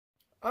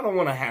I don't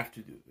want to have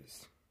to do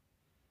this.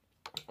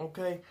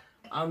 Okay?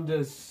 I'm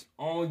just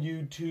on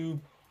YouTube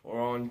or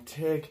on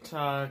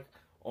TikTok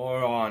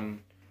or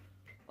on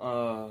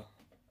the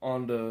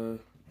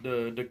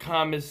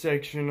comment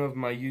section of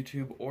my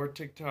YouTube or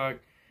TikTok,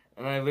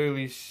 and I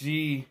literally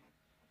see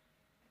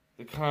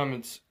the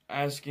comments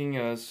asking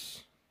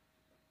us,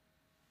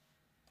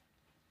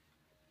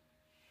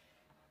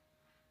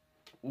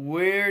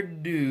 where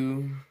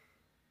do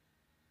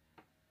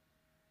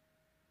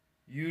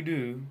you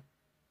do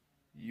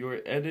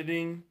your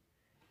editing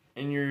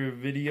and your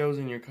videos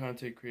and your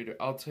content creator?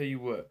 I'll tell you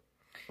what.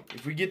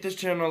 If we get this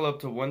channel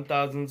up to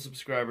 1,000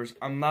 subscribers,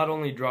 I'm not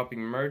only dropping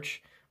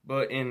merch,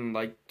 but in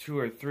like 2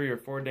 or 3 or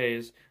 4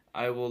 days,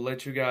 I will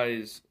let you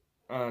guys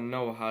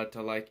know how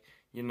to, like,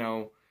 you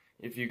know,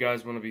 if you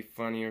guys want to be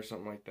funny or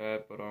something like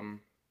that. But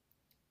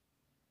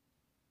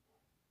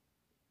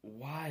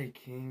why,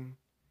 King?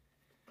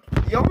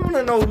 Y'all want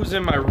to know who's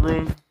in my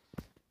room?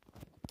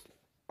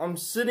 I'm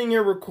sitting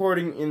here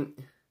recording in...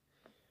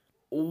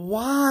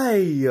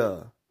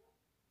 Why?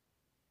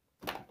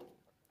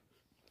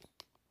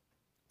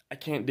 I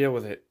can't deal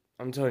with it.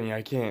 I'm telling you,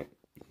 I can't.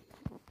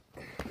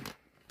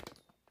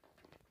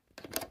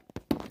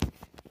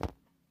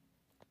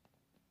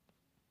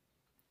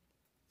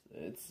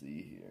 Let's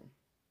see here.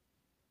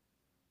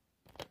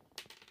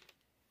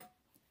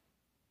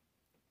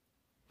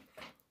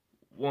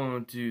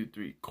 One, two,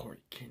 three. Cory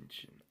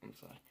Kenshin. I'm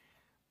sorry.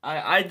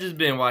 I just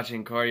been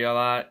watching Cory a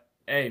lot.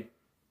 Hey.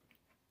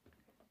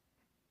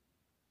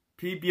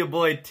 Peep your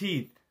boy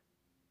teeth.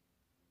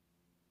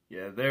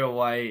 Yeah, they're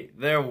white.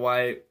 They're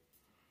white.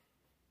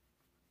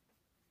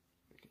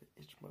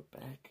 Itch my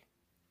back.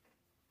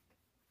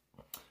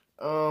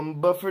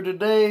 But for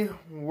today,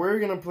 we're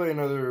gonna play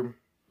another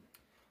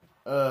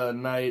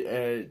night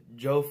at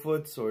Joe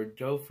Foots or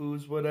Joe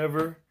Foo's,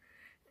 whatever.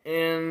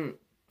 And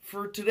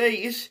for today,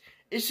 it's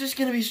just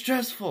gonna be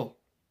stressful.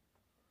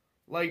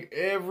 Like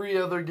every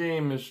other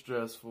game is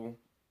stressful.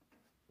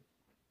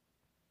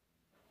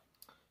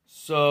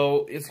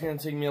 So it's gonna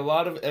take me a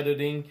lot of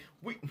editing.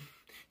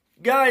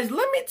 Guys,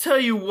 let me tell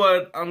you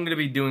what I'm gonna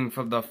be doing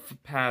for the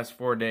past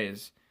 4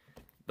 days.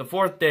 The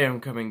 4th day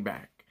I'm coming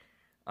back.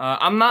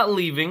 I'm not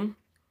leaving.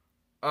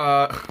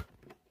 But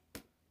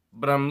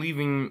I'm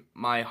leaving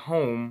my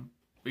home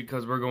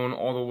because we're going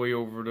all the way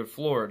over to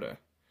Florida.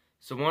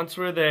 So once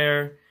we're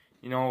there,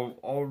 you know,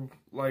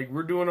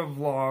 we're doing a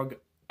vlog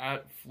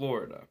at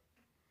Florida.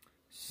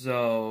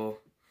 So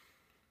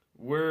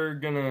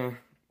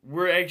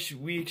we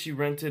actually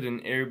rented an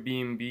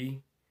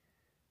Airbnb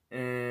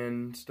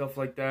and stuff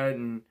like that,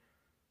 and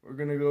we're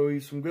gonna go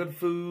eat some good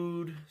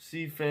food,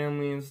 see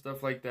family and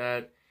stuff like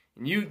that.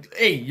 And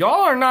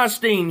y'all are not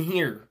staying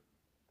here.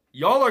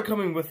 Y'all are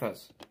coming with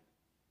us.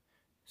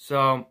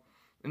 So,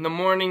 in the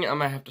morning, I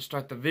might have to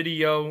start the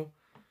video.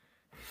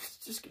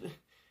 I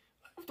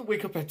have to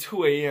wake up at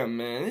 2 a.m.,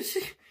 man. It's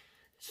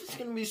just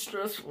gonna be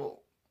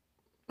stressful.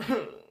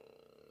 Okay.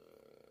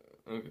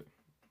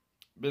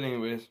 But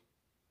anyways.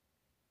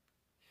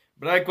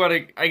 But I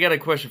got a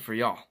question for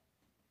y'all.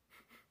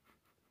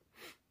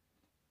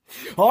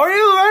 Are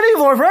you ready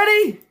for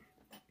Freddy?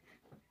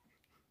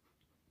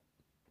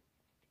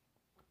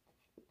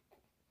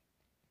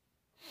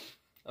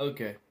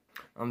 Okay.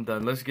 I'm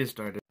done. Let's get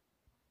started.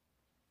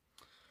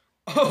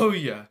 Oh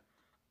yeah.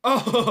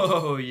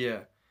 Oh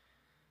yeah.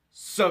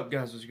 Sup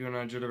guys, what's going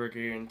on? Joe the Wrecker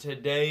here, and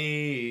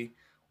today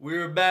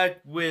we're back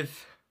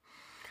with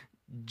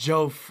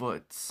Joe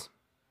Foots.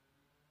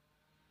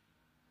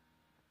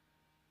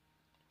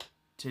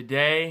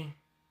 Today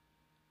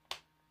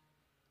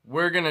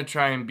we're gonna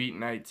try and beat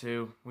Night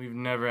 2. We've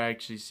never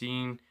actually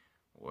seen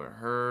or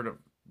heard of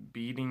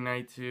beating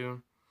Night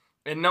 2.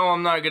 And no,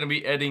 I'm not gonna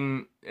be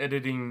editing,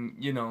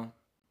 you know.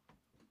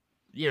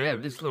 Yeah,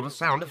 this little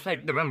sound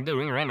effect that I'm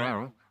doing right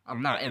now,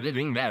 I'm not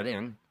editing that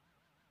in.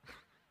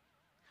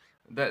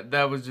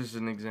 That was just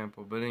an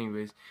example, but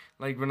anyways,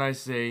 like when I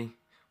say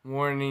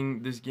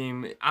warning, this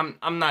game,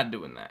 I'm not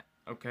doing that,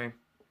 okay?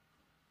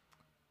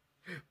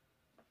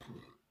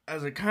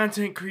 As a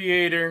content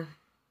creator,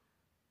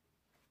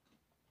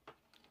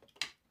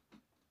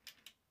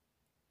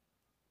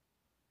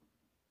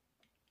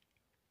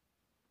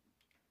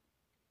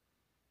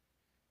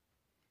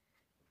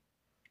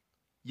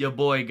 your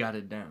boy got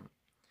it down.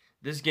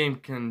 This game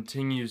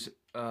continues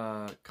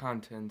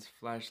contents,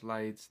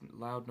 flashlights,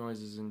 loud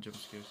noises, and jump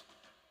scares.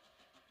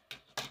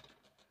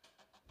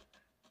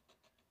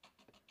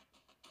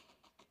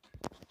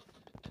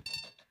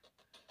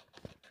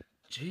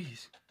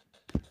 Jeez.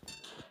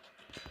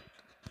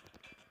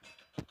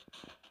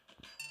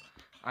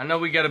 I know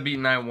we gotta beat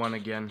Night 1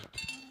 again.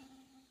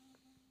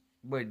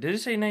 Wait, did it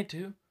say Night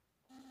 2?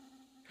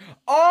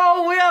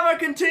 Oh, we have a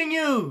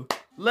continue!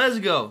 Let's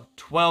go.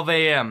 12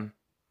 a.m.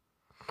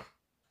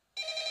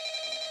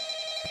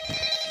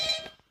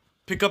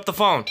 Pick up the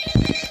phone.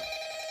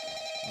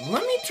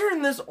 Let me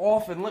turn this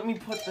off and let me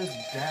put this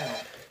down.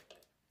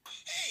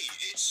 Hey,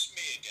 it's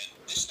me again.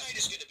 This night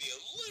is going to be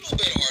a little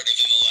bit harder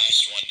than the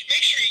last one.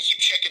 Make sure you keep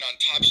checking on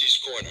Topsy's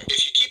corner.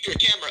 If you keep your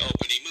camera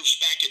open, he moves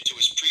back into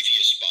his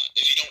previous spot.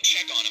 If you don't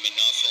check on on him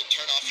enough, he'll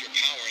turn off your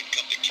power and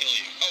come to kill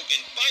you. Oh,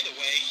 and by the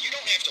way, you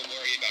don't have to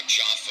worry about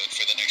Jawfoot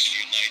for the next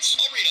few nights.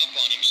 I'll read up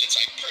on him since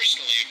I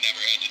personally have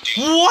never had to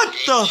deal with him. What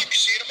Good the? luck.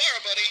 See you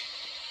tomorrow, buddy.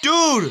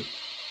 Dude!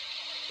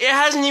 It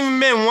hasn't even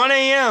been 1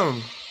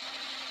 a.m.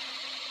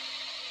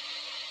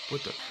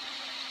 What the?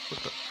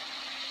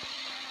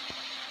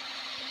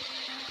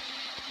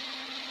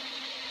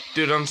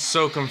 Dude, I'm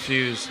so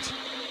confused.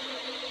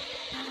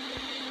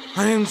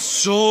 I am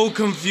so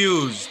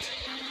confused.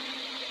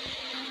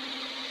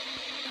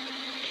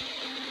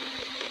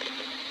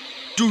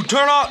 Dude,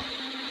 turn off!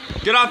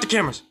 Get off the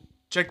cameras.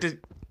 Check the... Okay,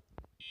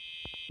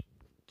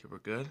 we're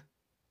good.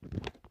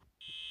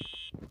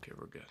 Okay,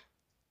 we're good.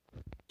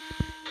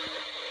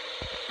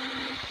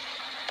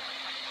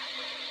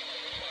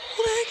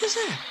 Who the heck is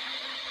that?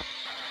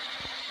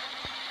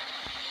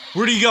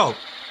 Where'd he go?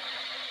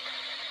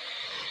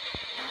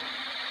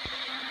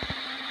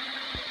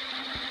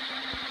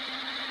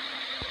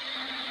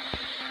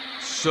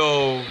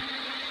 So,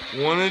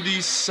 one of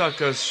these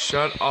suckers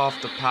shut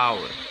off the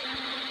power.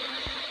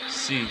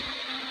 See.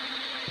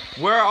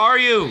 Where are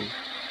you?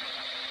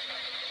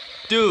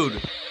 Dude.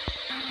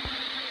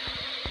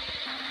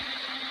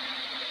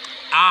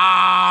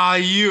 Ah,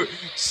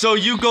 so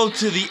you go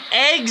to the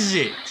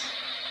exit.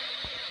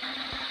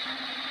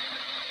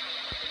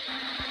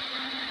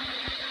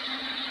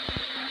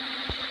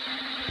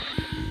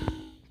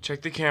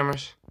 Check the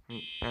cameras.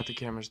 Not the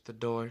cameras, the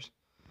doors.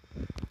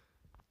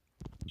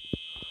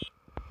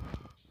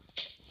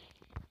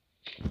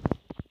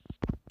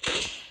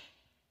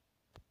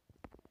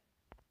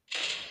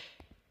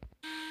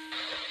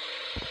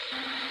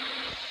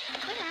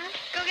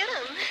 Go get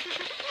him.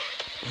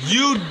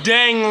 You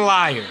dang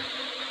liar.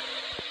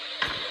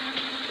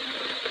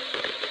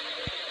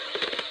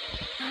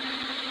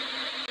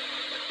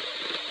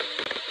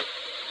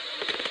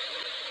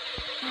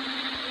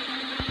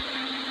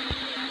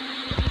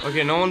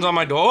 Okay, no one's on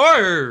my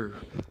door.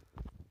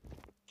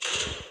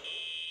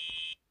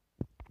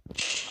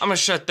 I'm gonna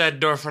shut that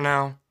door for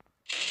now.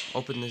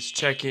 Open this,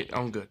 check it.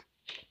 I'm good.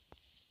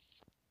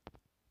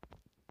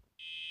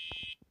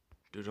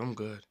 Dude, I'm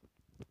good.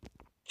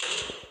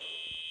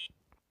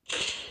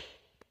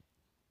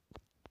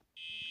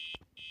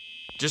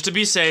 Just to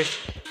be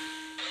safe.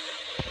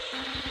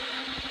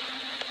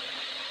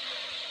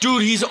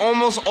 Dude, he's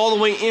almost all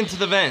the way into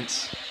the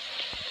vents.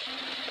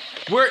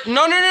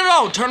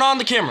 No. Turn on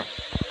the camera.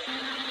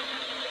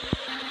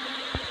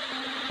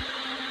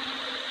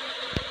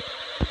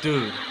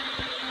 Dude.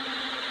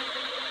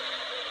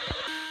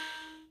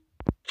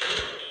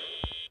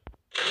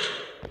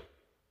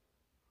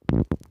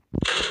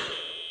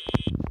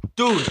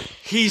 Dude,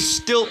 he's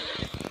still...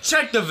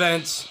 Check the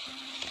vents.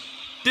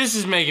 This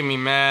is making me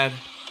mad.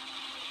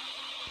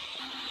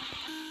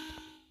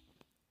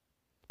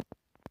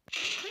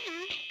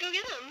 Go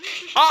get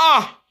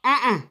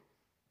him.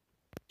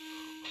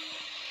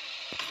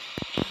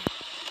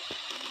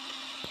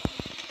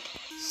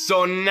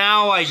 So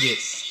now I get...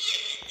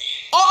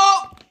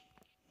 Oh!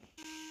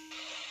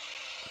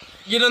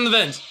 Get in the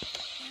vents.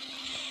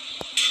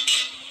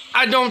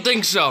 I don't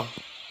think so.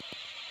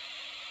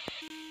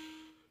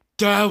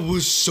 That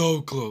was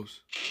so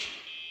close.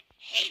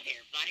 Hey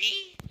there,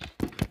 buddy.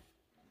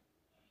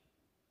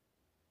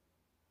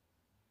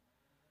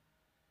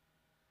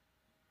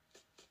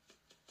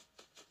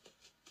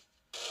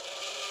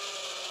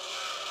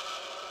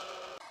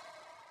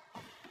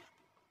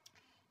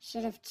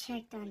 Should have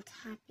checked on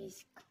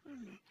Toppy's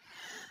corner.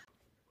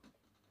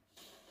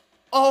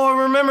 Oh,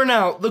 I remember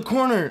now. The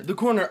corner.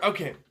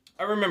 Okay,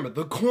 I remember.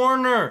 The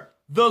corner,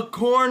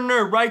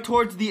 right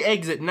towards the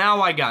exit.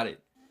 Now I got it.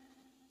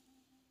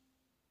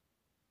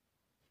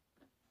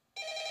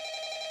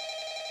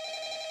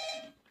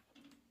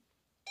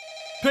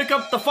 Pick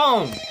up the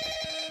phone.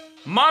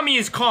 Mommy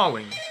is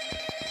calling. Hey,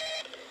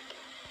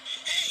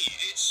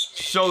 it's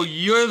me. So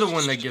you're the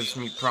one that gives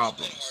me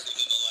problems. Harder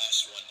than the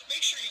last one.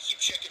 Make sure you keep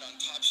checking on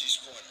Topsy's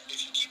corner.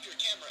 If you keep your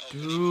camera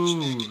open, he moves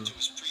back Dude. into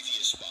his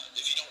previous spot.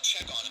 If you don't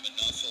check on him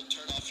enough, he'll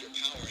turn off your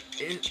power and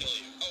come and kill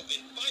you. Oh,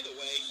 and by the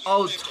way, you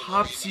Oh, don't have to worry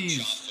about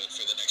Topsy's. Jawfoot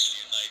for the next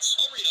few nights.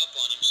 I'll read up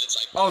on him since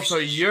I Oh,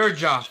 so personally you're have to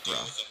deal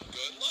Jafra. with him.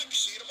 Good luck.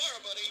 See you tomorrow,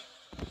 buddy.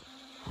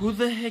 Who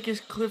the heck is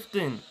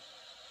Clifton?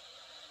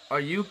 Are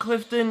you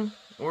Clifton?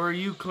 Or are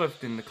you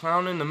Clifton? The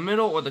clown in the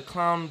middle or the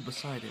clown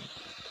beside him?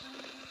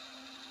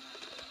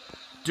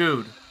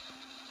 Dude.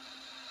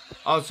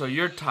 Also,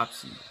 you're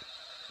Topsy.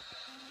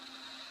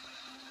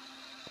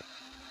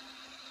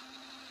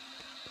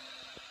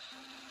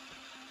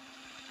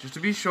 Just to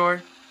be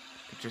sure,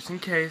 but just in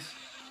case.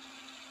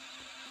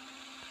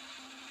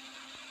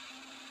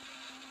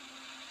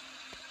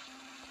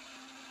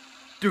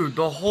 Dude,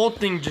 the whole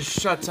thing just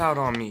shuts out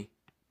on me.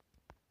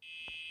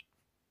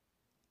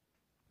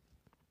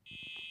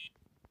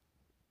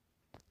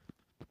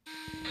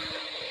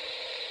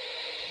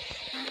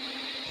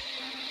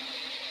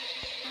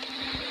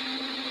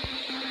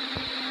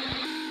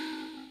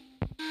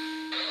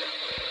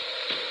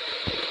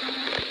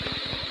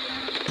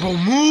 Bro,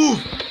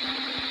 move!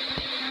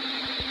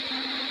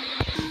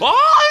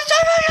 Oh,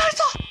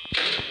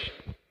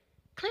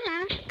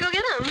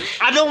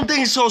 I don't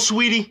think so,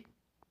 sweetie.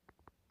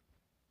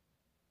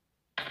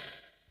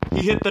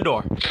 He hit the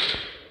door.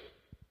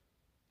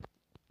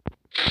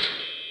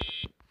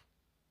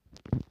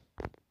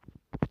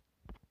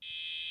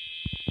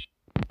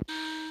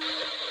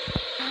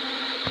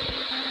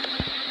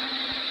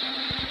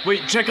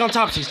 Wait, check on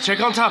Topsy. Check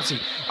on Topsy.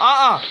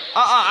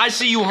 I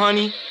see you,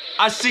 honey.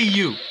 I see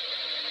you.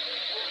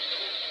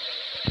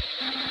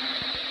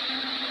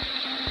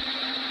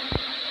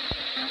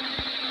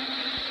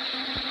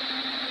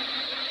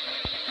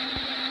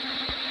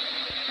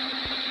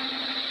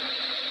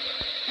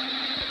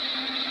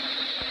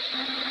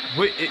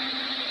 Wait,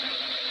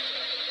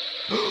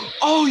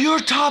 oh, you're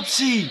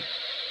Topsy!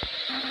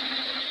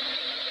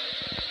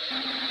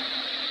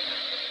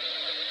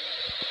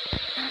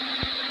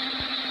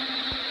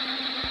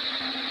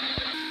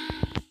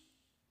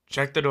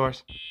 Check the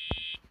doors.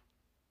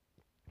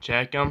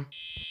 Check them.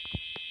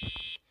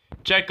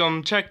 Check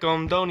them, check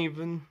them, don't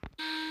even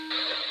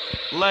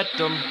let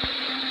them.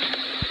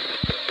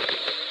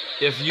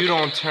 If you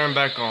don't turn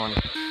back on.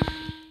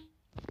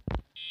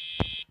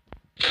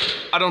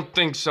 I don't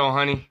think so,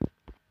 honey.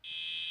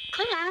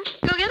 Clinton,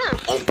 go get him.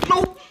 Oh,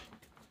 no!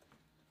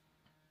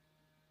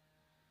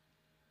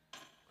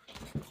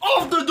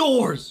 Off the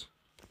doors!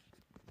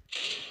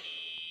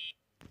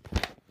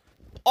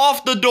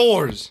 Off the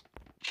doors!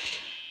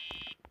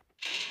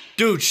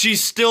 Dude,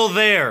 she's still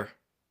there.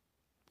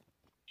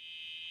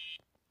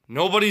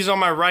 Nobody's on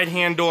my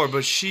right-hand door,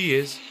 but she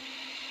is.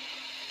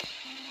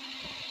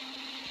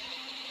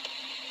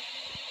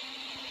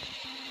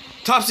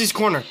 Topsy's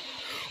corner.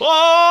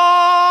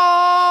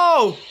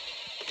 Oh!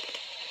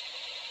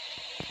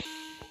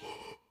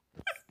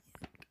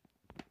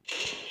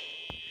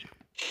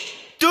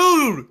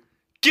 Dude,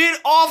 get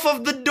off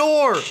of the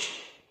door.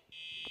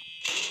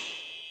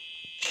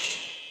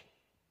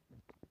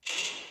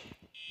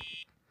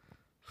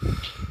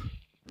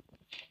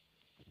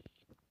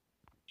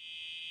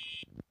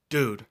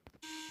 Dude.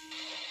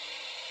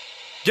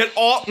 Get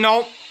off.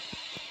 No.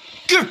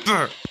 Get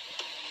back.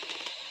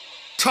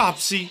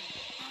 Topsy.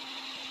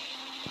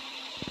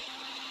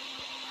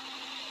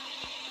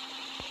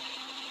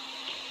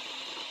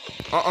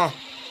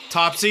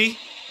 Topsy.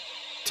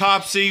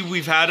 Topsy,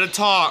 we've had a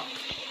talk.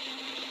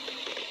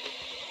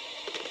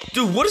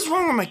 Dude, what is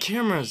wrong with my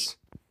cameras?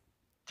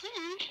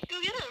 Clinton, go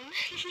get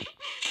him.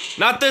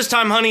 Not this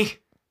time, honey.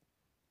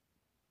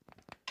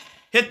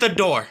 Hit the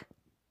door.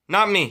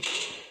 Not me.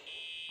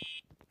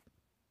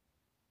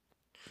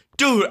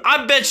 Dude,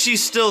 I bet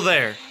she's still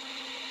there.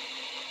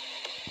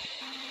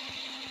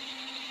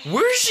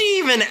 Where's she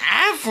even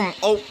at from?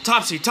 Oh,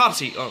 Topsy,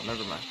 Topsy. Oh,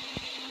 never mind.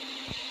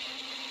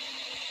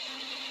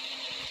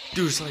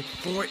 Dude, it's like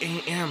 4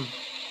 a.m.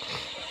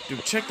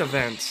 Dude, check the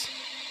vents.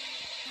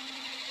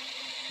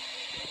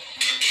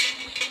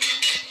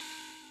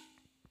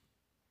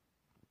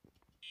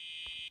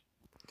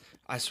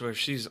 I swear,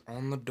 she's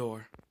on the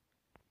door.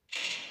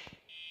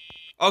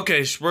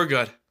 Okay, we're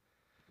good.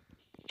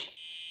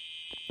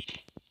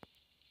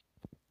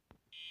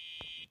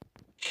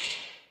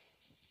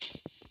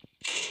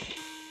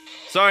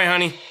 Sorry,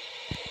 honey.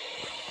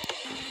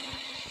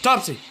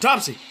 Topsy,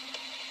 Topsy.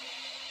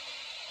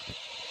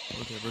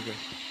 Okay, we're good.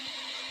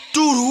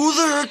 Dude, who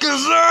the heck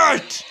is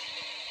that?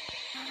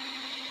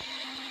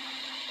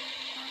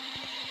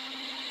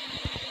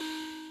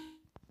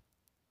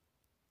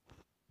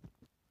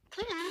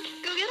 Clinton,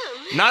 go get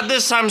him. Not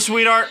this time,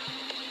 sweetheart.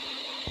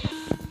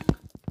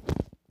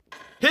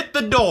 Hit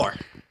the door.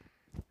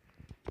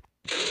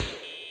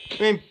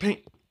 Ain't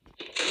pink.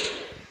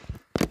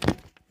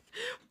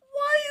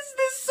 Why is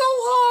this so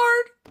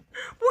hard?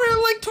 We're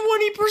at like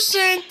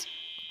 20%.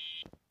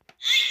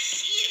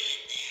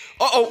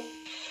 Uh-oh.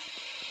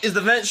 Is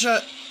the vent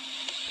shut?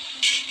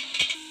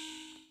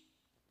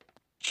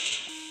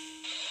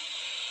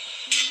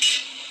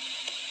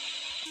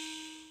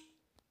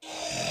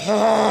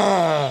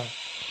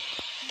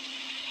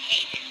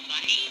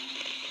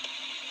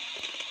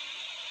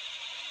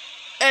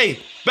 Hey,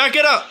 back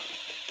it up.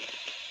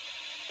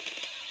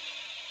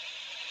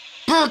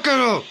 Back it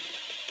up.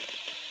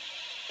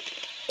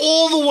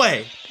 All the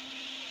way.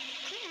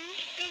 Clinton,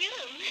 go get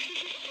him.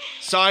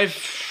 Sorry.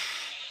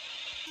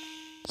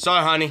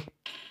 Sorry, honey.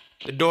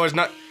 The door's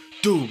not...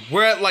 Dude,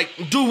 we're at like...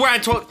 Dude, where I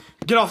told...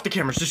 Get off the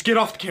cameras. Just get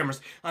off the cameras.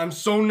 I'm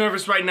so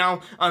nervous right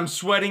now. I'm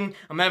sweating.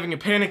 I'm having a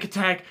panic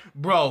attack.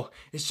 Bro,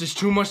 it's just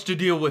too much to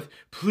deal with.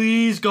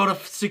 Please go to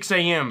 6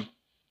 a.m.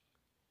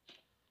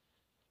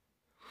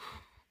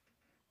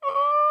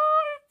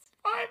 Oh, it's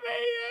 5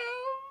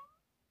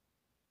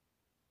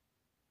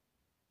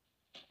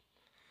 a.m.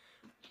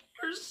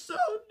 You're so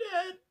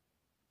dead.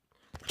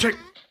 Check.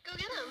 Go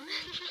get him.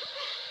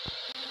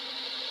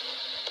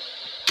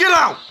 Get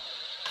out!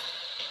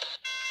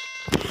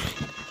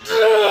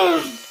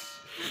 Yes!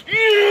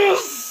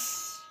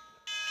 Yes!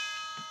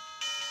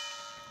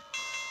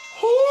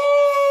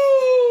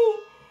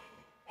 Oh,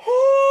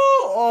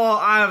 oh,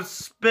 I have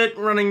spit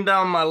running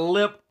down my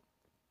lip.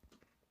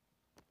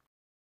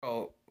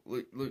 Oh,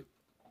 look.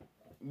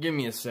 Give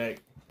me a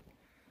sec.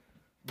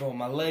 Bro,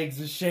 my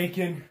legs are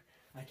shaking.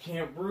 I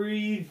can't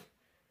breathe.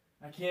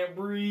 I can't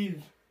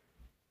breathe.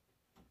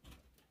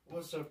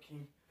 What's up,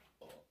 King?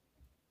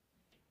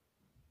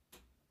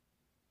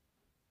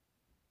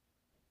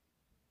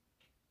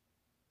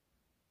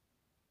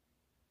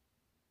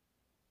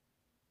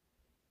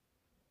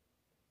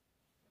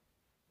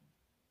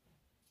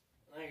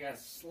 I got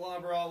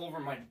slobber all over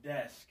my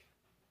desk.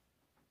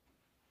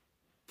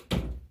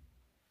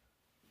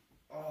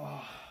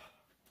 Oh.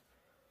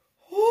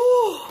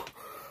 Ooh.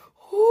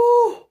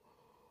 Ooh.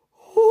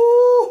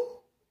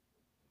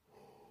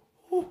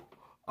 Ooh.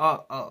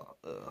 Ugh.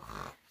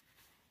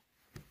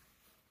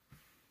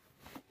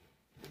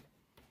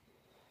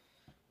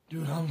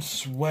 Dude, I'm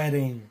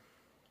sweating.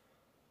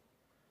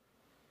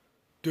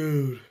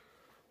 Dude.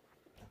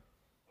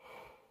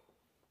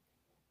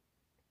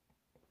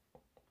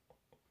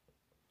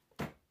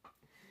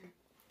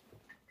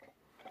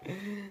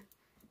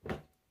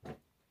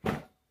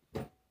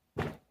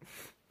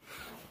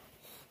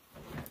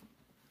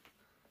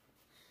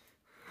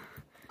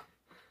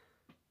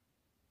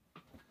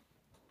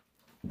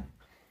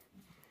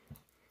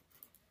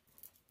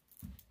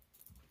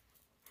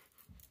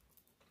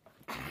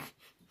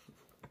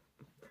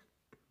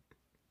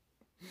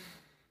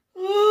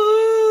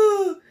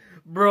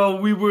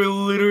 Bro, we were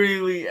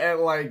literally at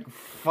like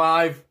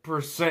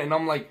 5%, and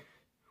I'm like,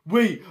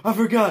 wait, I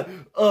forgot.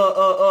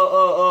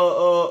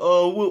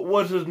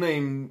 What's his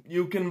name?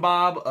 Yukon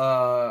Bob?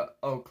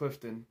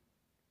 Clifton.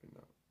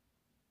 No.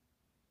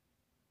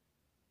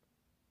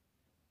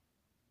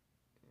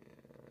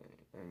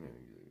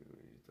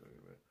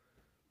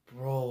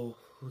 Bro,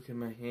 look at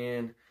my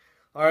hand.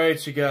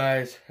 Alright, you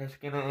guys, that's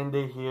gonna end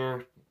it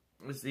here.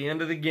 It's the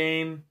end of the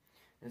game.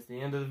 It's the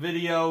end of the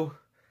video.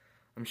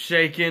 I'm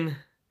shaking.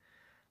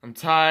 I'm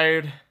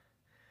tired.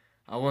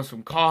 I want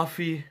some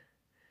coffee.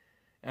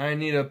 And I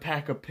need a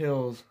pack of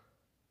pills.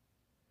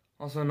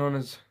 Also known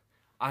as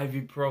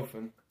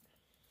ibuprofen.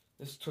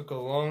 This took a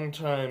long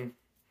time.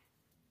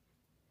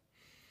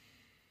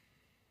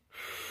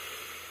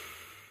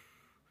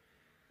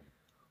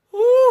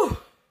 Woo!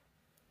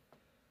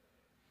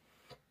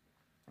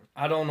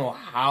 I don't know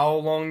how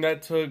long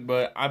that took,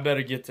 but I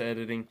better get to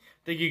editing.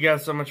 Thank you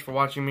guys so much for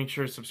watching. Make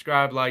sure to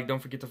subscribe, like.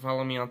 Don't forget to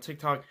follow me on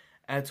TikTok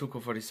at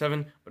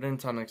Tuco47. But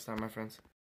until next time, my friends.